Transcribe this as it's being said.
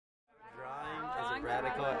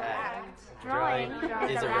radical act. Drawing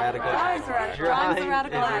is a radical act. Drawing is a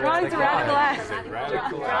radical act. Drawing is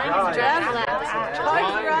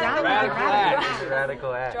a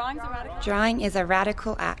radical act. Drawing is a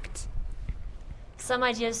radical act. Some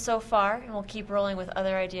ideas so far, and we'll keep rolling with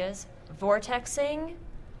other ideas. Vortexing.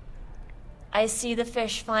 I see the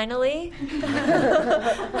fish finally.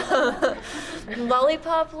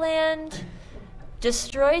 Lollipop Land.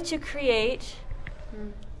 Destroy to create.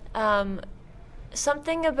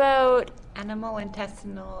 Something about Animal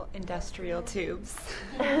intestinal industrial tubes.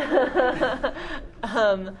 and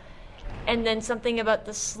then something about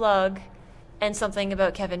the slug, and something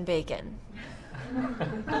about Kevin Bacon.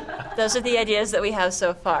 Those are the ideas that we have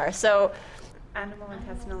so far. So, Animal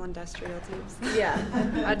intestinal industrial tubes. Yeah,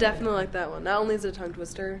 I definitely like that one. Not only is it a tongue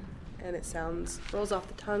twister, and it rolls off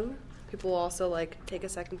the tongue, people will also take a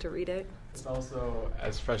second to read it. It's also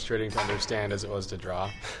as frustrating to understand as it was to draw.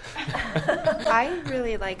 I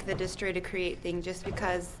really like the destroy to create thing just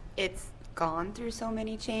because it's gone through so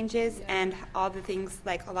many changes, and all the things,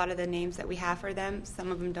 a lot of the names that we have for them, some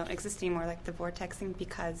of them don't exist anymore, like the vortexing,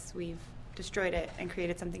 because we've destroyed it and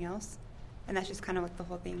created something else. And that's just kind of what the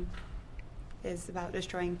whole thing is about,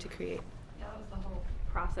 destroying to create. Yeah, that was the whole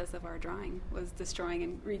process of our drawing, was destroying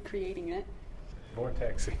and recreating it.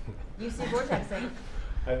 Vortexing. you see vortexing.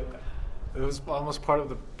 It was almost part of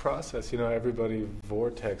the process. Everybody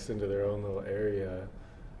vortexed into their own little area,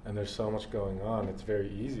 and there's so much going on. It's very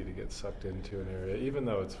easy to get sucked into an area, even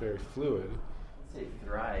though it's very fluid. I'd say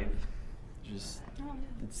thrive.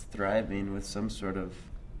 It's thriving with some sort of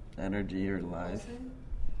energy or life.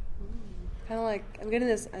 Kind of I'm getting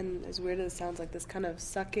this, and as weird as it sounds, this kind of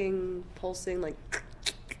sucking, pulsing,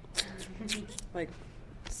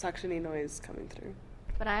 suctiony noise coming through.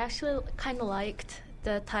 But I actually kind of liked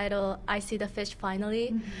the title, I See the Fish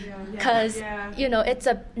Finally, because, it's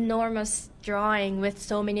an enormous drawing with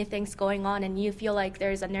so many things going on, and you feel like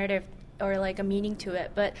there's a narrative or a meaning to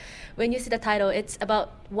it. But when you see the title, it's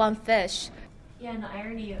about one fish. Yeah, and the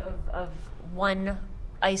irony of one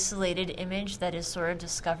isolated image that is sort of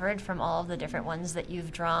discovered from all of the different ones that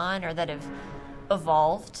you've drawn or that have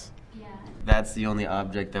evolved. Yeah. That's the only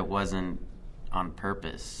object that wasn't on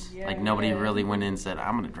purpose. Nobody really went in and said,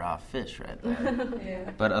 I'm going to draw a fish right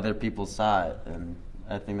there. But other people saw it, and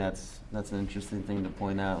I think that's an interesting thing to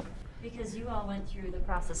point out. Because you all went through the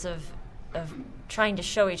process of trying to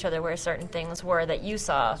show each other where certain things were that you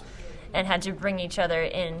saw, and had to bring each other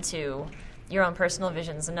into your own personal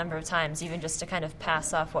visions a number of times, even just to kind of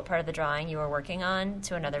pass off what part of the drawing you were working on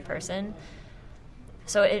to another person.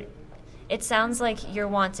 So it sounds like you're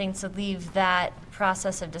wanting to leave that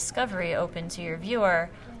process of discovery open to your viewer,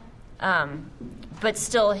 but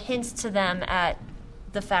still hints to them at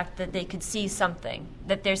the fact that they could see something,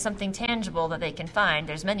 that there's something tangible that they can find.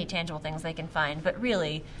 There's many tangible things they can find, but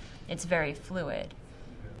really, it's very fluid.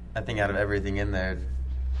 I think out of everything in there,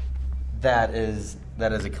 that is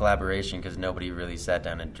a collaboration, because nobody really sat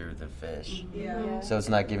down and drew the fish. So it's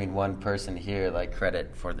not giving one person here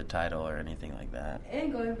credit for the title or anything like that.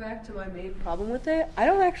 And going back to my main problem with it, I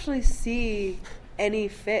don't actually see any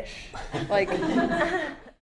fish.